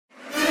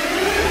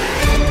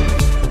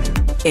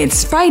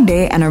It's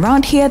Friday, and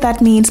around here that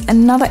means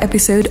another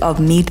episode of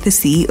Meet the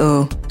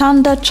CEO.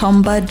 Chanda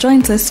Chomba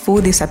joins us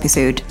for this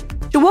episode.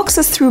 She walks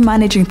us through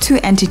managing two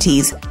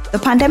entities, the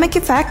pandemic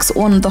effects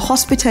on the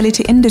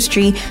hospitality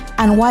industry,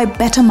 and why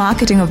better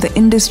marketing of the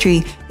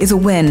industry is a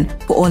win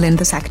for all in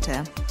the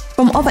sector.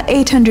 From over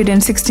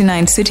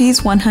 869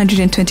 cities,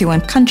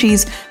 121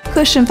 countries,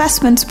 Kush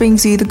Investments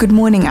brings you the Good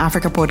Morning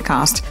Africa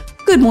podcast.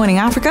 Good morning,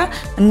 Africa,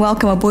 and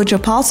welcome aboard your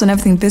pulse on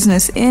everything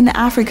business in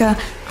Africa.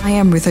 I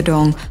am Ruth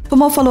Adong. For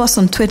more, follow us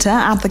on Twitter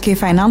at The K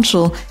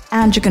Financial,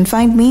 and you can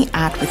find me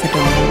at Ruth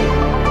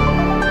Adong.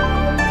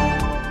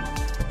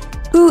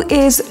 Who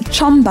is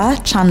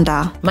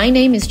Chanda? My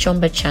name is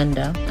Chanda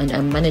Chomba, and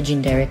I'm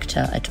Managing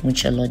Director at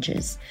Mucha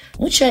Lodges.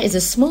 Mucha is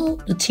a small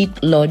boutique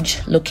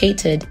lodge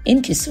located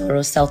in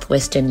Kisoro,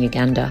 southwestern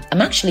Uganda.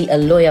 I'm actually a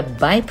lawyer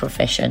by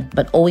profession,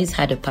 but always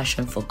had a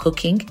passion for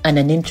cooking and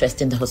an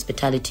interest in the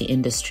hospitality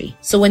industry.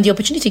 So when the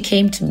opportunity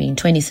came to me in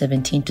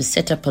 2017 to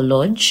set up a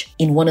lodge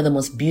in one of the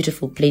most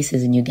beautiful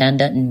places in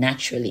Uganda,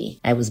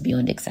 naturally, I was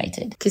beyond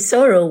excited.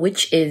 Kisoro,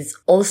 which is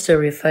also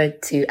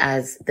referred to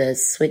as the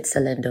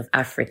Switzerland of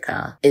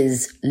Africa,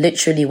 is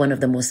literally one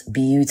of the most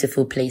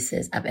beautiful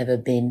places I've ever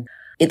been.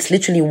 It's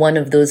literally one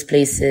of those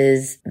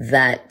places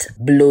that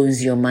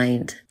blows your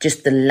mind.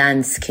 Just the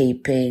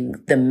landscaping,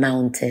 the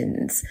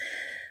mountains.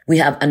 We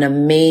have an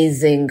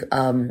amazing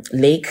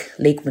Lake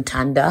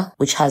Mutanda,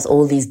 which has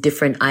all these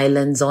different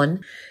islands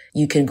on.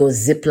 You can go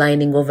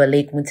ziplining over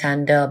Lake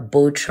Mutanda,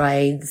 boat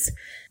rides.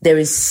 There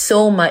is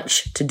so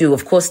much to do.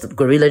 Of course, the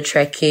gorilla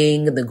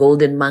trekking, the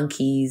golden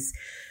monkeys.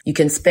 You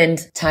can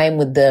spend time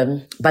with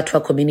the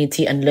Batwa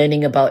community and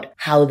learning about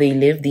how they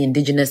live, the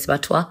indigenous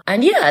Batwa.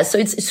 And yeah, so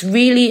it's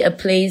really a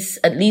place,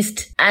 at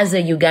least as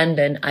a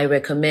Ugandan, I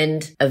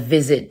recommend a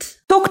visit.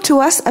 Talk to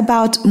us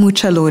about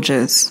Mucha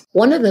Lodges.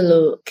 One of the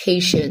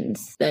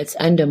locations that's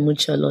under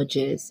Mucha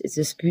Lodges is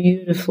this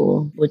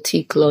beautiful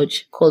boutique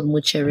lodge called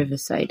Mucha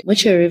Riverside.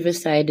 Mucha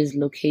Riverside is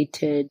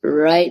located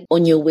right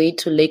on your way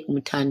to Lake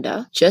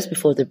Mutanda, just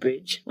before the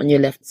bridge on your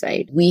left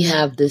side. We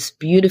have this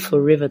beautiful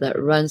river that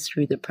runs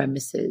through the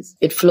premises.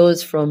 It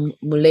flows from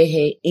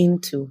Mulehe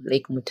into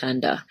Lake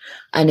Mutanda,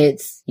 and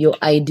it's your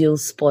ideal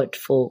spot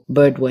for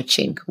bird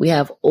watching. We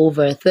have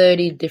over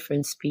 30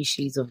 different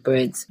species of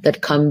birds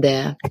that come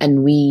there,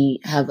 and we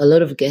have a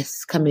lot of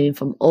guests coming in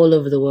from all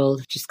over the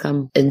world, just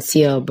come and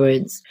see our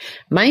birds.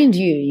 Mind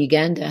you,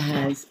 Uganda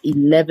has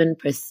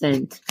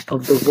 11%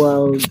 of the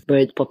world's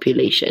bird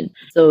population.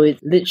 So it's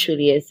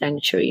literally a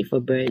sanctuary for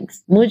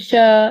birds.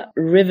 Mucha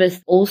River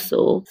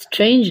also,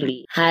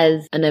 strangely,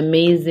 has an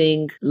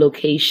amazing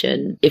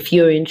location if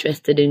you're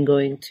interested in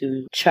going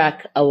to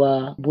track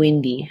our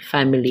Windy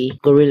family,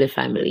 gorilla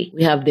family.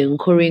 We have the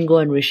Nkuringo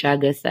and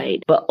Rishaga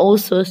side, but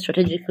also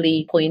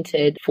strategically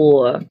pointed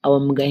for our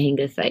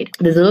Mugahinga side.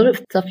 There's a lot of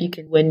stuff you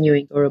can when you're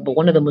in Goro, but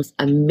one of the most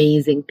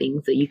amazing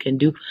things that you can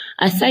do,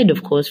 aside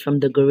of course from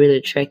the gorilla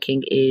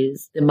trekking,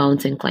 is the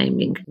mountain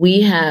climbing.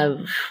 We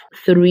have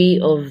 3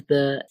 of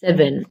the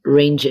 7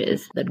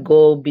 ranges that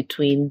go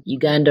between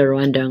Uganda,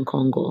 Rwanda, and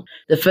Congo.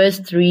 The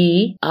first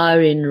 3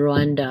 are in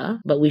Rwanda,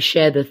 but we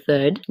share the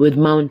third with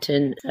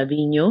Mountain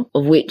Savigno,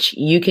 of which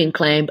you can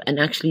climb and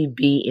actually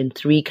be in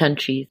 3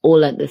 countries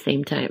all at the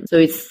same time. So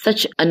it's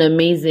such an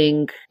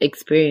amazing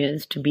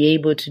experience to be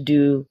able to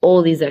do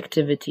all these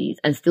activities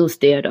and still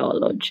stay at our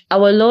lodge.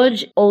 Our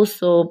lodge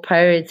also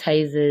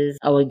prioritizes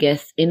our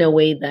guests in a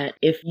way that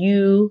if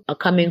you are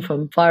coming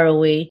from far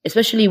away,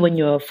 especially when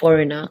you're a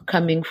foreigner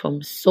coming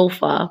from so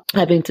far,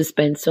 having to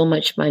spend so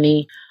much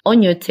money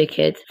on your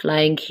ticket,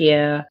 flying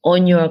here,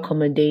 on your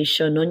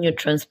accommodation, on your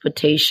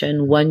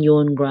transportation, when you're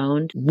on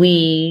ground,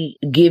 we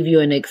give you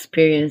an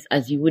experience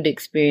as you would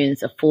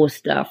experience a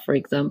 4-star, for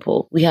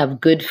example. We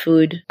have good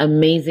food,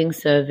 amazing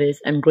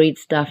service, and great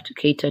staff to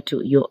cater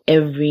to your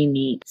every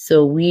need.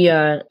 So we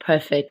are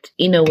perfect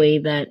in a way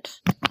that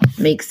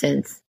makes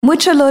sense.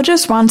 Mucha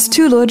Lodges runs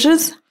 2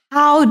 lodges.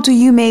 How do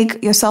you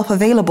make yourself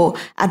available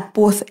at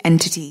both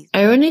entities?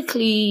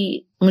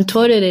 Ironically,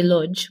 Mutodere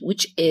Lodge,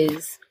 which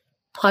is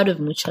part of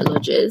Mucha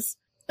Lodges,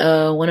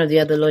 one of the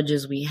other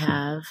lodges we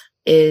have,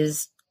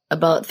 is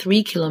about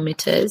 3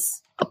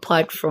 kilometers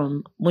apart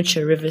from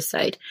Mucha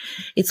Riverside.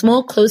 It's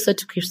more closer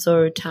to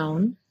Kisoro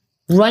town.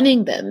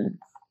 Running them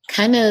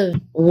kind of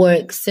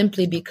works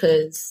simply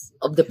because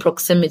of the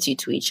proximity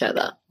to each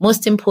other.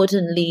 Most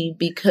importantly,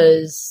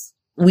 because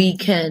we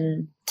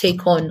can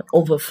take on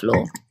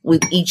overflow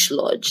with each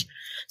lodge.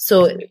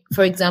 So,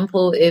 for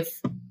example,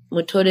 if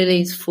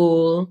Mutodere is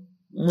full,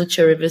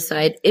 Mucha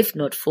Riverside, if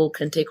not full,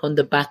 can take on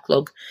the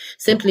backlog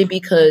simply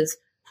because,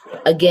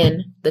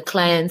 again, the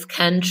clients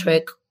can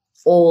track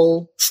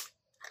all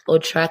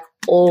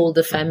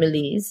the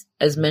families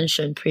as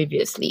mentioned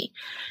previously.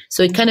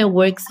 So it kind of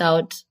works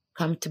out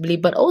comfortably,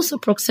 but also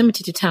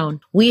proximity to town.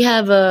 We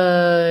have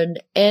an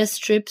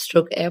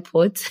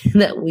airstrip/airport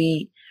that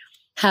we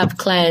have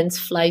clients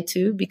fly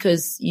to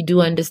because you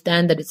do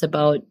understand that it's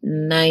about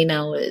 9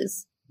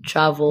 hours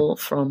travel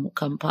from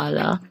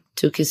Kampala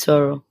to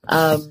Kisoro.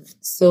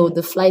 So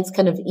the flights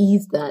kind of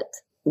ease that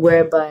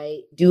whereby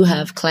do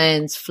have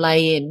clients fly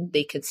in,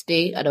 they could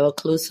stay at our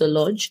closer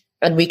lodge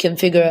and we can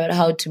figure out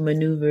how to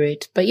maneuver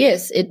it. But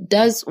yes, it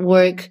does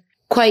work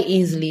quite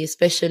easily,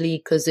 especially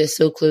because they're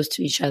so close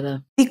to each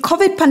other. The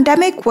COVID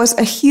pandemic was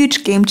a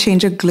huge game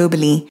changer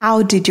globally.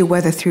 How did you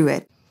weather through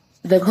it?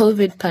 The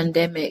COVID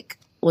pandemic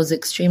was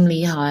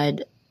extremely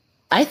hard,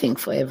 I think,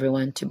 for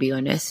everyone, to be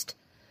honest.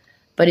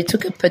 But it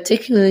took a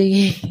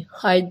particularly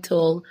hard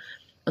toll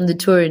on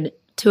the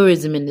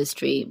tourism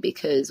industry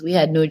because we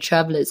had no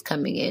travelers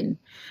coming in.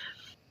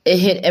 It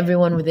hit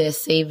everyone with their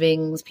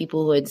savings,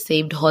 people who had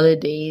saved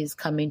holidays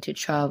coming to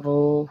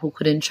travel, who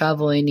couldn't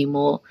travel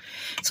anymore.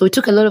 So it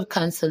took a lot of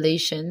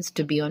cancellations,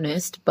 to be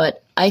honest.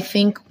 But I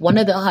think one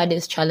of the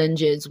hardest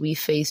challenges we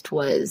faced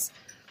was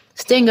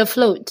staying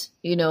afloat,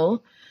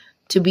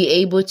 to be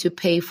able to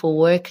pay for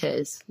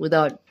workers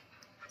without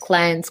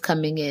clients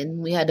coming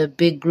in. We had a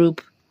big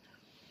group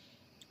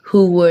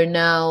who were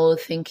now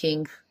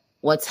thinking,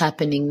 what's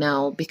happening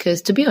now?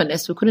 Because to be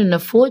honest, we couldn't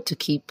afford to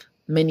keep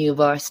many of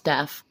our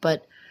staff.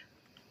 But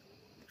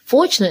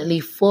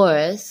fortunately for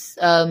us,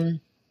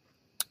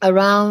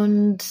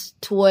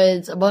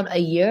 towards about a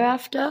year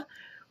after,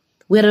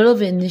 we had a lot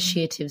of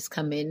initiatives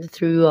come in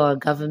through our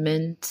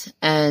government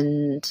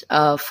and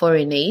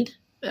foreign aid.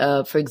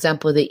 For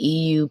example, the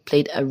EU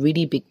played a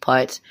really big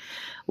part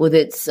with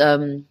its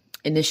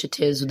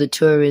initiatives with the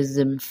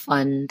tourism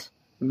fund,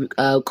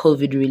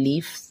 COVID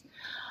reliefs.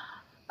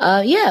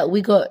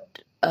 We got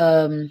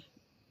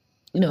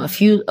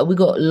we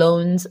got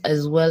loans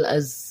as well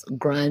as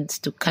grants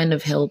to kind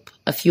of help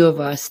a few of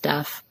our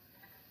staff,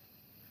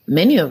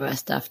 many of our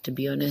staff, to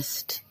be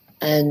honest.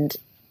 And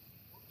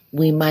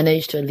we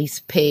managed to at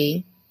least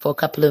pay for a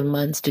couple of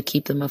months to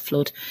keep them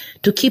afloat,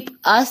 to keep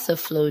us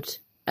afloat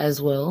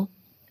as well.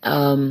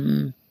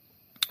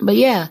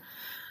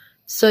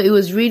 So it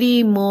was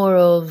really more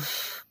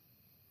of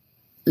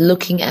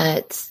looking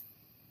at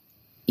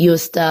your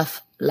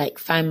staff like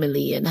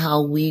family and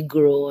how we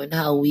grow and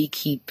how we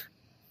keep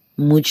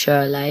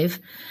Mucha alive.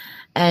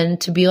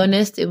 And to be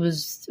honest, it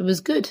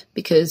was good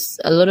because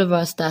a lot of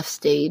our staff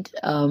stayed.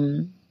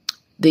 The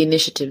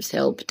initiatives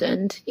helped,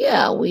 and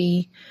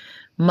we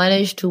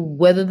managed to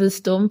weather the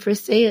storm per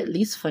se, at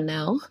least for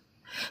now.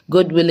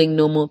 God willing,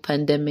 no more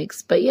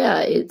pandemics. But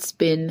it's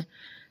been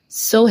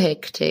so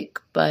hectic,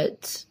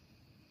 but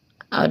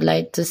I would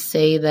like to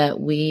say that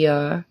we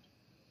are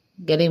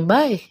getting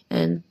by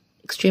and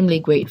extremely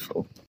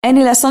grateful.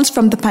 Any lessons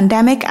from the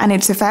pandemic and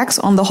its effects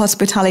on the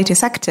hospitality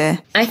sector?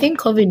 I think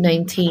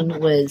COVID-19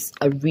 was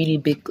a really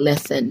big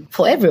lesson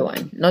for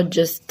everyone, not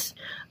just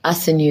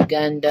us in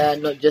Uganda,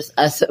 not just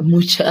us at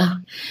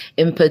Mucha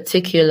in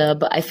particular,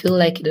 but I feel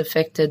like it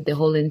affected the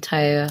whole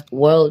entire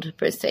world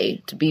per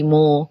se, to be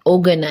more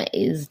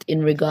organized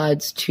in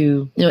regards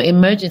to,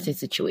 emergency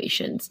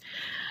situations.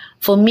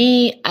 For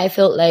me, I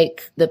felt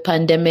like the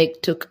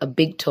pandemic took a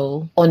big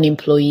toll on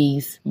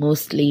employees,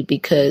 mostly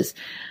because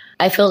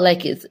I felt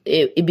like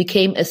it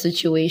became a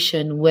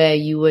situation where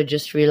you were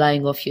just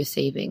relying off your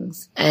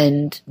savings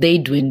and they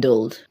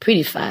dwindled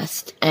pretty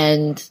fast.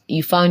 And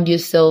you found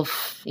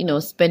yourself,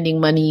 spending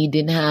money you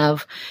didn't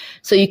have.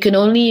 So you can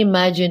only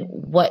imagine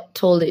what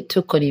toll it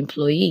took on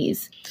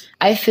employees.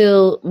 I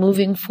feel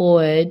moving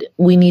forward,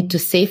 we need to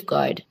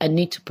safeguard and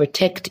need to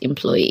protect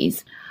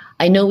employees.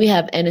 I know we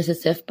have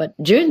NSSF, but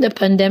during the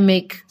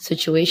pandemic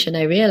situation,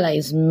 I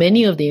realized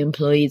many of the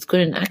employees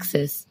couldn't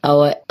access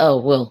our,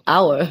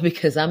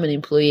 because I'm an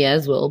employee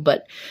as well,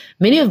 but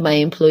many of my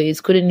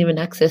employees couldn't even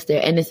access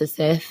their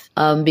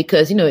NSSF,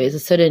 because, it's a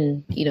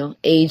certain,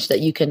 age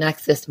that you can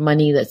access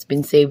money that's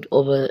been saved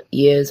over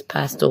years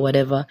past or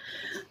whatever.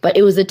 But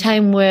it was a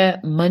time where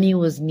money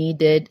was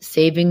needed,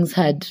 savings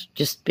had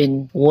just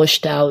been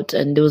washed out,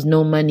 and there was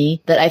no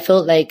money, that I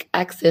felt like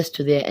access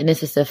to their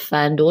NSSF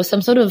fund or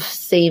some sort of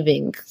savings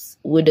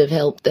would have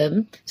helped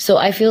them. So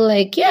I feel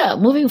like,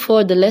 moving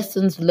forward, the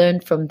lessons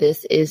learned from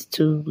this is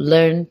to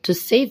learn to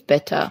save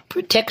better,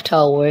 protect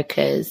our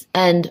workers,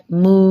 and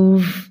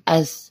move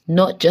as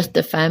not just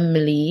a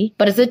family,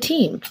 but as a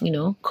team,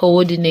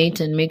 coordinate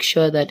and make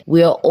sure that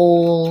we are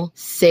all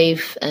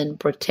safe and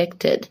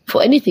protected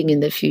for anything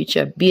in the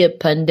future, be a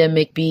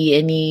pandemic, be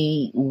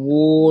any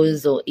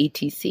wars or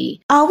etc.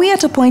 Are we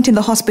at a point in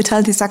the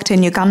hospitality sector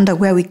in Uganda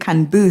where we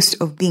can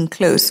boast of being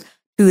close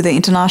to the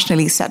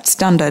internationally set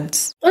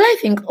standards? Well, I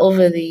think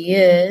over the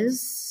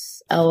years,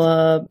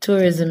 our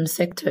tourism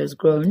sector has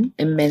grown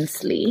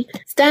immensely.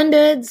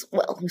 Standards,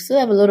 we still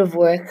have a lot of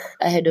work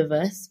ahead of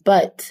us,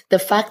 but the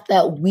fact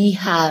that we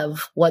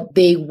have what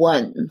they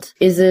want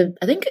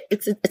I think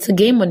it's a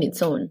game on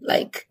its own.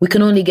 Like, we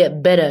can only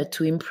get better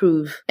to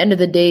improve. End of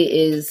the day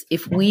is,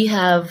 if we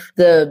have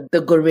the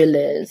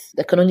gorillas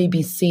that can only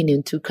be seen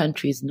in 2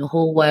 countries in the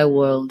whole wide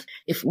world,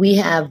 if we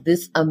have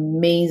this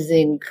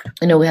amazing,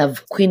 we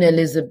have Queen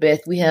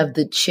Elizabeth, we have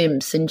the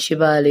chimps in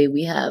Chivale,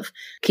 we have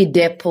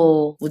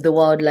Kidepo with the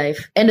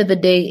wildlife. End of the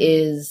day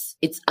is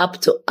it's up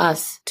to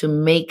us to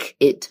make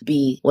it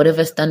be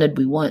whatever standard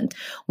we want.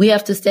 We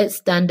have to set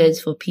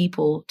standards for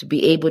people to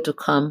be able to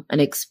come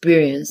and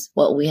experience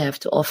what we have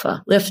to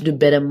offer. We have to do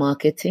better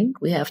marketing.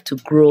 We have to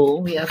grow.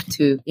 We have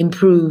to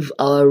improve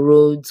our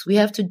roads. We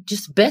have to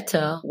just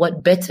better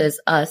what betters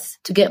us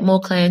to get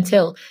more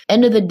clientele.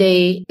 End of the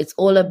day, it's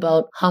all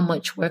about how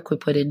much work we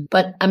put in.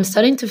 But I'm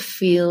starting to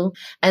feel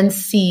and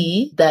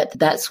see that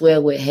that's where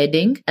we're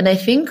heading. And I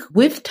think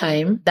with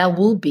time, that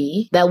will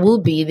be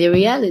the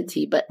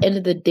reality. But end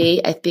of the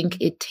day, I think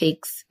it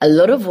takes a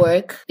lot of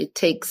work. It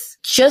takes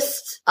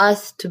just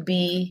us to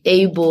be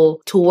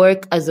able to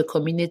work as a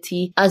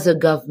community, as a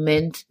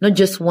government, not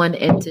just one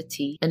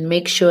entity, and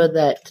make sure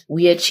that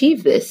we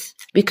achieve this.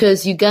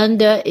 Because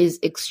Uganda is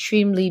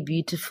extremely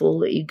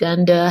beautiful.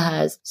 Uganda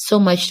has so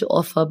much to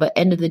offer, but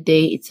end of the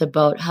day, it's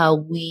about how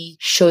we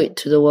show it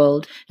to the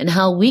world and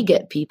how we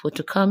get people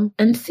to come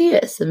and see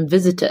us and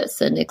visit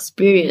us and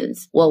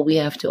experience what we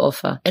have to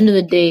offer. End of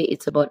the day,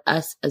 it's about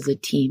us as a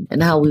team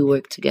and how we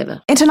work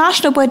together.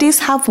 International bodies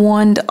have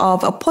warned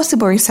of a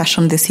possible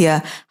recession this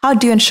year. How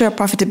do you ensure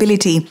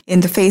profitability in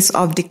the face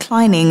of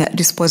declining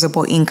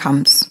disposable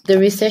incomes? The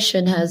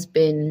recession has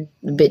been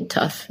a bit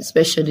tough,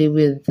 especially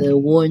with the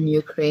war in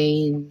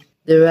Ukraine,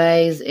 the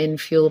rise in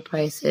fuel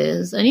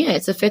prices. And yeah,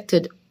 it's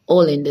affected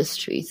all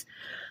industries.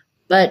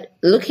 But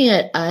looking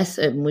at us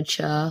at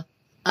Mucha,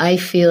 I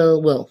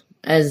feel, well,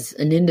 as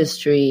an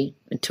industry,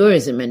 a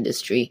tourism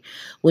industry,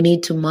 we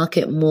need to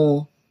market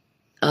more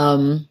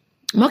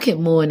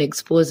and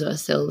expose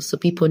ourselves so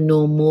people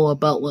know more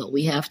about what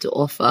we have to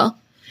offer.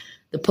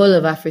 The Pearl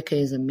of Africa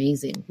is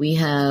amazing. We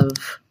have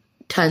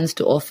tons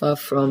to offer,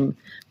 from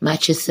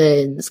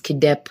Murchison's,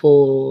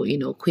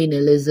 Kidepo, Queen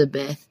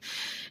Elizabeth.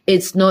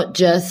 It's not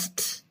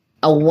just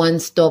a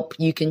one-stop,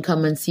 you can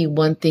come and see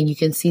one thing, you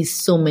can see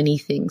so many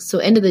things. So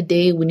end of the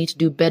day, we need to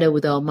do better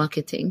with our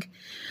marketing.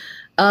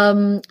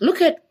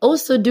 Look at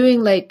also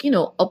doing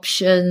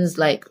options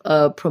like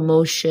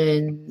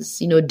promotions,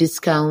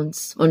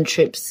 discounts on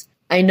trips.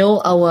 I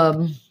know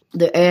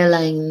the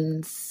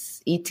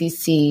airlines,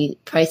 etc.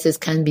 prices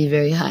can be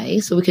very high.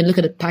 So we can look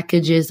at the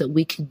packages that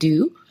we could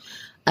do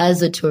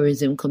as a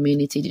tourism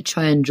community to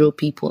try and draw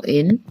people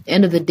in.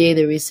 End of the day,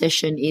 the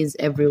recession is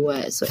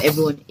everywhere. So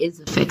everyone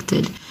is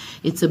affected.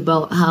 It's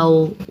about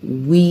how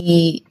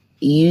we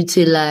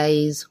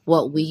utilize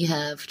what we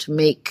have to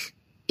make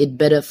it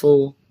better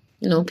for,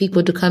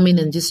 people to come in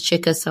and just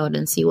check us out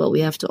and see what we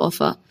have to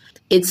offer.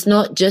 It's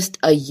not just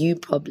a you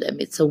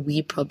problem, it's a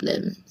we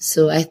problem.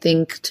 So I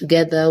think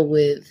together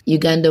with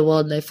Uganda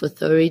Wildlife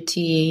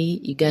Authority,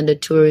 Uganda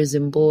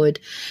Tourism Board,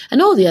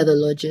 and all the other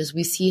lodges,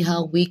 we see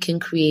how we can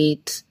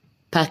create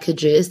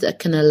packages that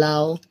can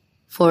allow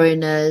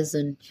foreigners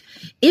and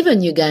even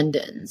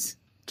Ugandans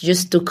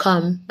just to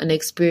come and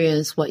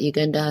experience what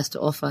Uganda has to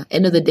offer.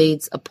 End of the day,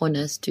 it's upon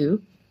us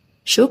to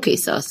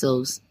showcase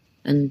ourselves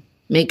and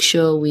make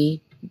sure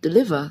we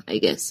deliver, I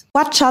guess.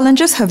 What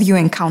challenges have you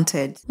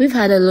encountered? We've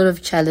had a lot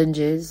of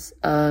challenges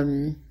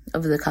over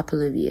the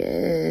couple of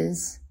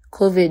years.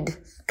 COVID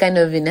kind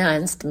of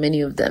enhanced many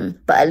of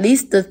them. But at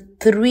least the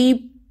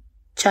 3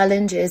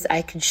 challenges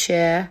I could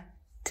share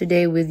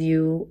today with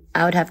you,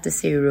 I would have to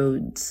say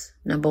roads.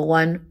 Number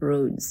 1,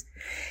 roads.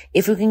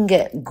 If we can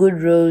get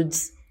good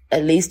roads,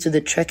 at least to the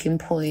trekking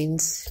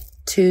points,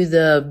 to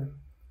the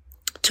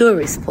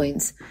tourist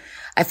points,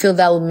 I feel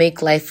that would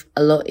make life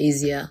a lot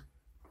easier.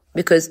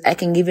 Because I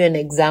can give you an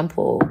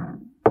example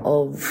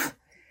of,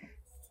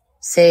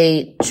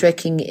 say,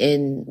 tracking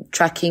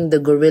the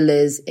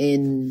gorillas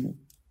in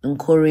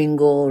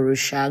Nkoringo,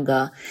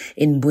 Rushaga,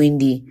 in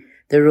Bwindi.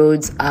 The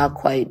roads are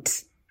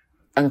quite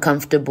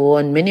uncomfortable,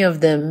 and many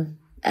of them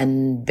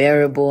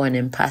unbearable and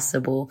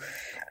impassable.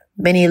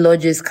 Many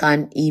lodges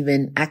can't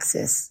even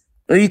access,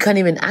 or you can't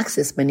even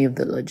access many of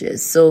the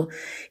lodges. So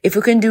if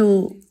we can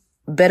do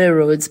better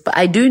roads, but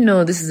I do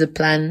know this is a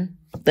plan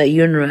that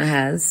UNRWA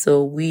has,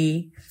 so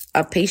we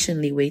are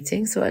patiently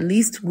waiting. So at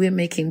least we're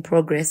making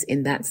progress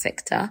in that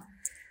sector.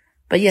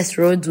 But yes,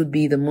 roads would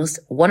be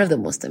one of the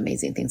most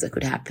amazing things that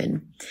could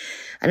happen.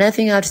 Another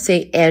thing I would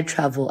say, air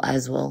travel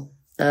as well.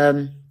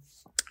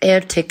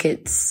 Air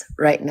tickets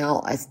right now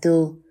are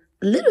still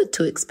a little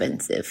too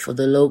expensive for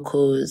the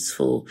locals,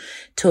 for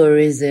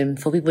tourism,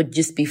 for people to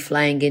just be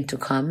flying in to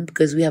come,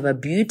 because we have a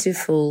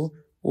beautiful,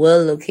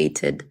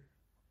 well-located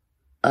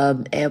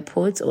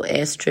airport or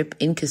airstrip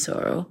in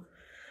Kisoro.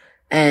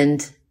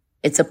 And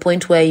it's a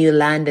point where you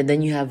land and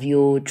then you have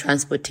your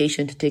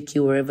transportation to take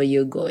you wherever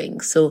you're going.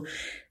 So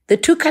the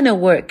two kind of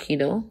work,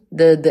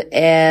 the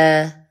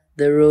air,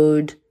 the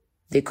road,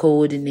 they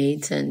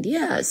coordinate. And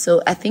yeah,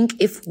 so I think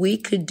if we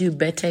could do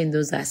better in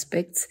those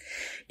aspects,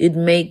 it'd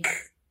make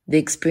the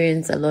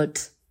experience a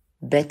lot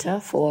better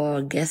for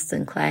our guests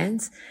and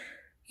clients.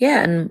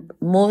 Yeah, and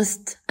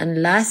last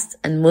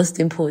and most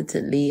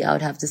importantly, I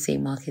would have to say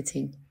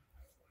marketing.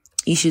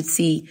 You should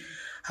see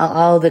how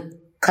all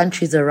the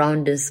countries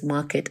around us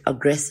market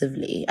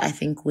aggressively. I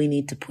think we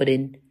need to put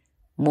in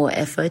more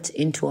effort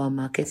into our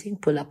marketing,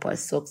 pull up our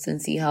socks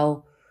and see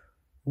how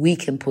we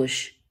can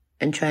push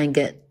and try and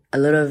get a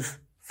lot of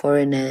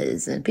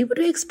foreigners and people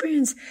to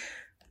experience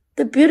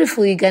the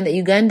beautiful Uganda.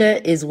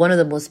 Uganda is one of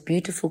the most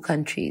beautiful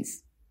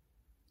countries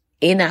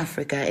in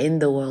Africa, in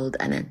the world,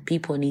 and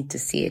people need to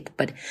see it.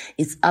 But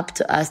it's up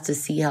to us to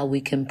see how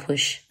we can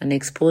push and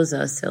expose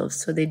ourselves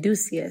so they do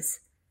see us.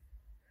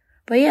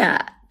 But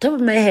yeah, top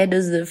of my head,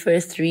 those are the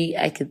first three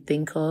I could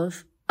think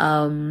of.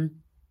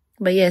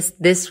 But yes,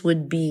 this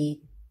would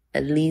be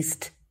at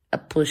least a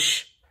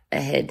push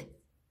ahead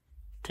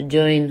to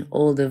join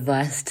all the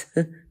vast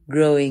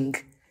growing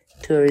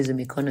tourism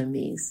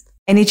economies.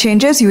 Any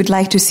changes you would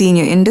like to see in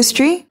your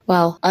industry?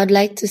 Well, I'd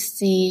like to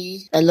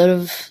see a lot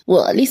of,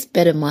 at least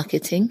better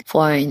marketing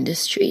for our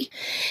industry.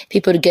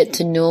 People to get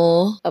to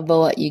know about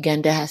what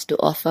Uganda has to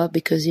offer,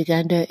 because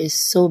Uganda is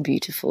so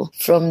beautiful.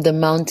 From the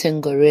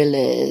mountain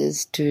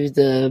gorillas to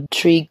the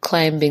tree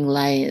climbing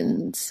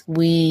lions,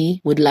 we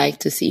would like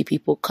to see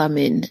people come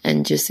in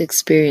and just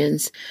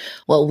experience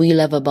what we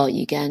love about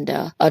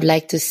Uganda. I'd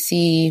like to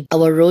see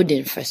our road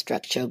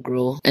infrastructure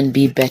grow and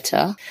be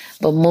better.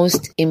 But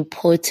most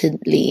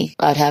importantly,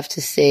 I'd have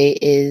to say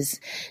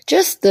is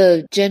just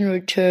the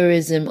general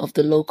tourism of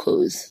the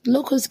locals.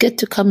 Locals get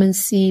to come and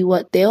see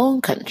what their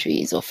own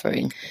country is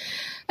offering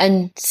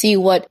and see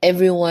what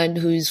everyone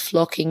who's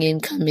flocking in,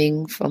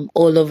 coming from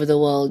all over the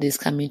world, is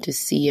coming to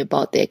see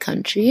about their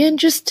country, and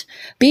just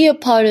be a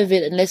part of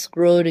it, and let's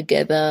grow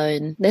together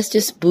and let's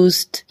just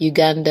boost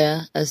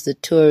Uganda as the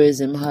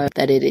tourism hub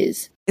that it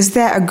is. Is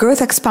there a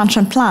growth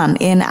expansion plan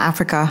in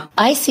Africa?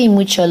 I see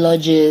Mucha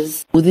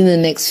lodges within the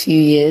next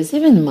few years,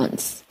 even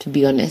months, to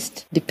be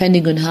honest,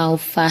 depending on how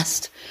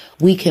fast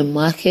we can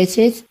market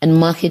it and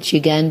market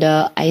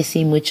Uganda. I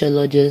see Mucha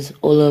lodges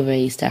all over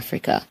East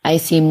Africa. I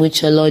see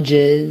Mucha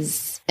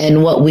lodges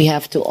and what we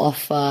have to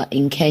offer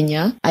in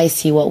Kenya. I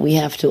see what we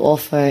have to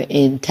offer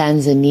in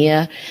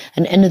Tanzania.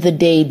 And end of the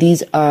day,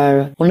 these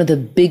are one of the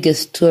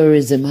biggest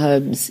tourism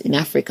hubs in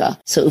Africa.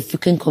 So if we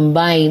can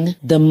combine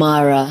the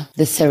Mara,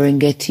 the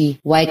Serengeti,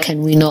 why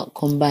can we not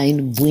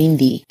combine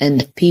Bwindi,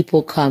 and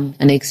people come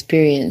and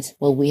experience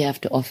what we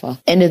have to offer?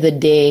 End of the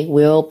day,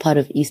 we're all part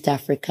of East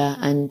Africa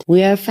and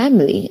we are a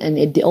family, and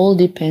it all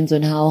depends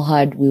on how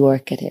hard we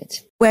work at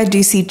it. Where do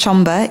you see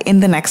Chomba in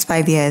the next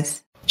 5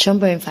 years?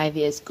 Chomba in 5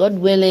 years, God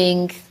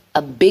willing,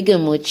 a bigger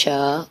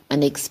Mucha,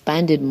 an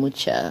expanded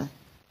Mucha,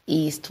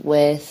 east,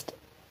 west,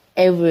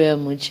 everywhere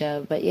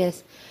Mucha. But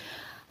yes,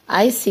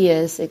 I see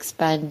us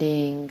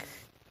expanding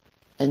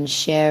and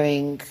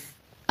sharing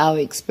our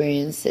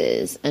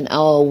experiences and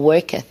our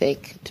work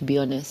ethic, to be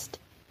honest.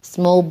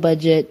 Small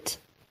budget,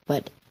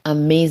 but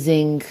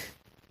amazing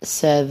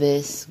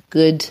service,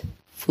 good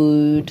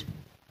food,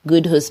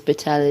 good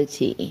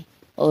hospitality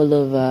all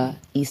over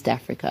East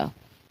Africa.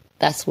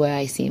 That's where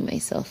I see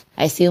myself.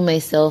 I see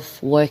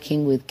myself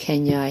working with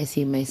Kenya. I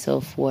see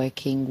myself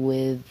working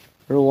with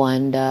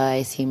Rwanda.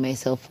 I see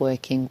myself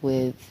working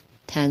with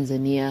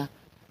Tanzania.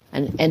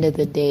 And end of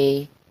the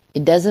day,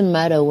 it doesn't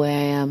matter where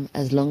I am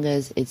as long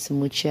as it's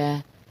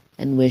Mucha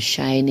and we're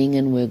shining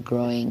and we're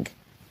growing.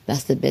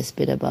 That's the best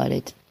bit about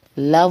it.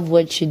 Love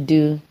what you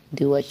do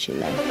what you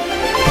love.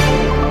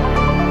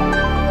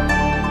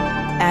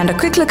 And a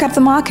quick look at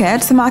the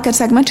markets. The market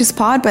segment is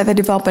powered by the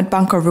Development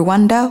Bank of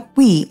Rwanda.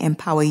 We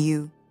empower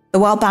you. The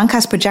World Bank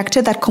has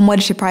projected that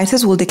commodity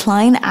prices will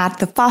decline at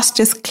the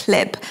fastest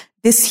clip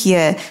this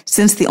year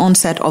since the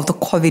onset of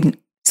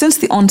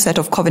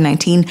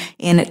COVID-19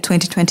 in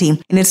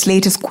 2020. In its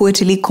latest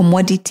quarterly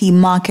commodity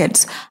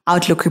markets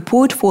outlook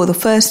report for the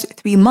first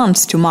 3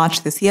 months to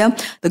March this year,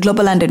 the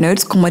global lender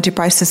notes commodity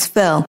prices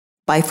fell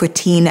by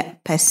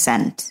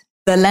 14%.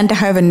 The lender,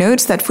 however,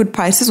 notes that food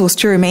prices will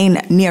still remain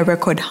near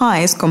record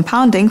highs,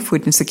 compounding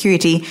food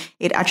insecurity.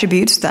 It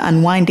attributes the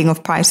unwinding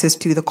of prices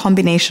to the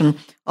combination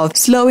of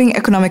slowing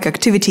economic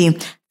activity,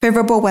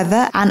 favorable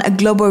weather, and a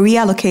global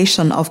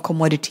reallocation of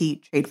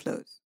commodity trade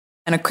flows.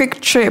 And a quick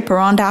trip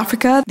around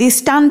Africa, the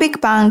Stanbic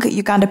Bank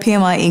Uganda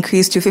PMI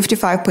increased to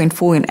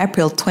 55.4 in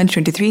April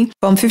 2023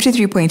 from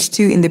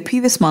 53.2 in the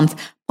previous month,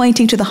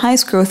 pointing to the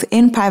highest growth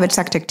in private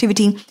sector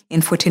activity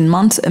in 14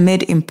 months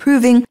amid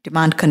improving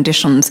demand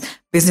conditions.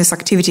 Business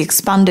activity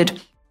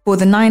expanded for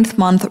the 9th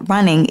month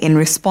running in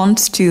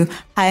response to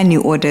higher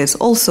new orders.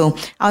 Also,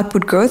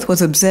 output growth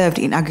was observed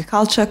in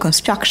agriculture,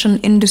 construction,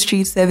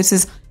 industry,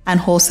 services, and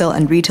wholesale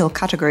and retail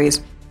categories.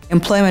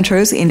 Employment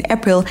rose in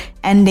April,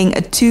 ending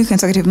a 2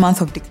 consecutive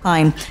months of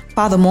decline.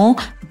 Furthermore,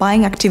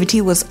 buying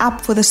activity was up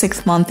for the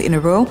 6th month in a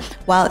row,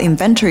 while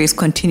inventories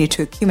continue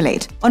to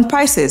accumulate. On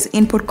prices,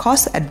 input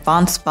costs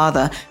advanced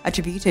further,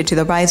 attributed to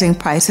the rising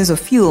prices of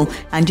fuel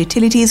and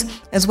utilities,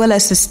 as well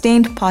as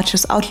sustained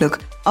purchase outlook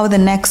over the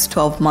next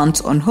 12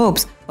 months on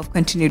hopes of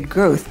continued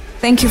growth.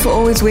 Thank you for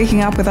always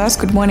waking up with us.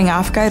 Good Morning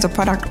Africa is a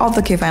product of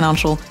the K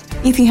Financial.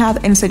 If you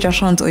have any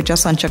suggestions or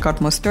just want to check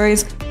out more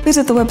stories,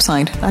 visit the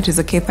website, that is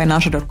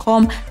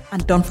thekfinancial.com,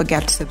 and don't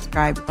forget to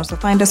subscribe. Also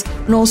find us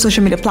on all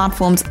social media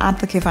platforms at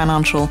the K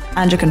Financial,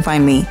 and you can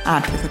find me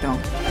at Ruth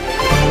Odong.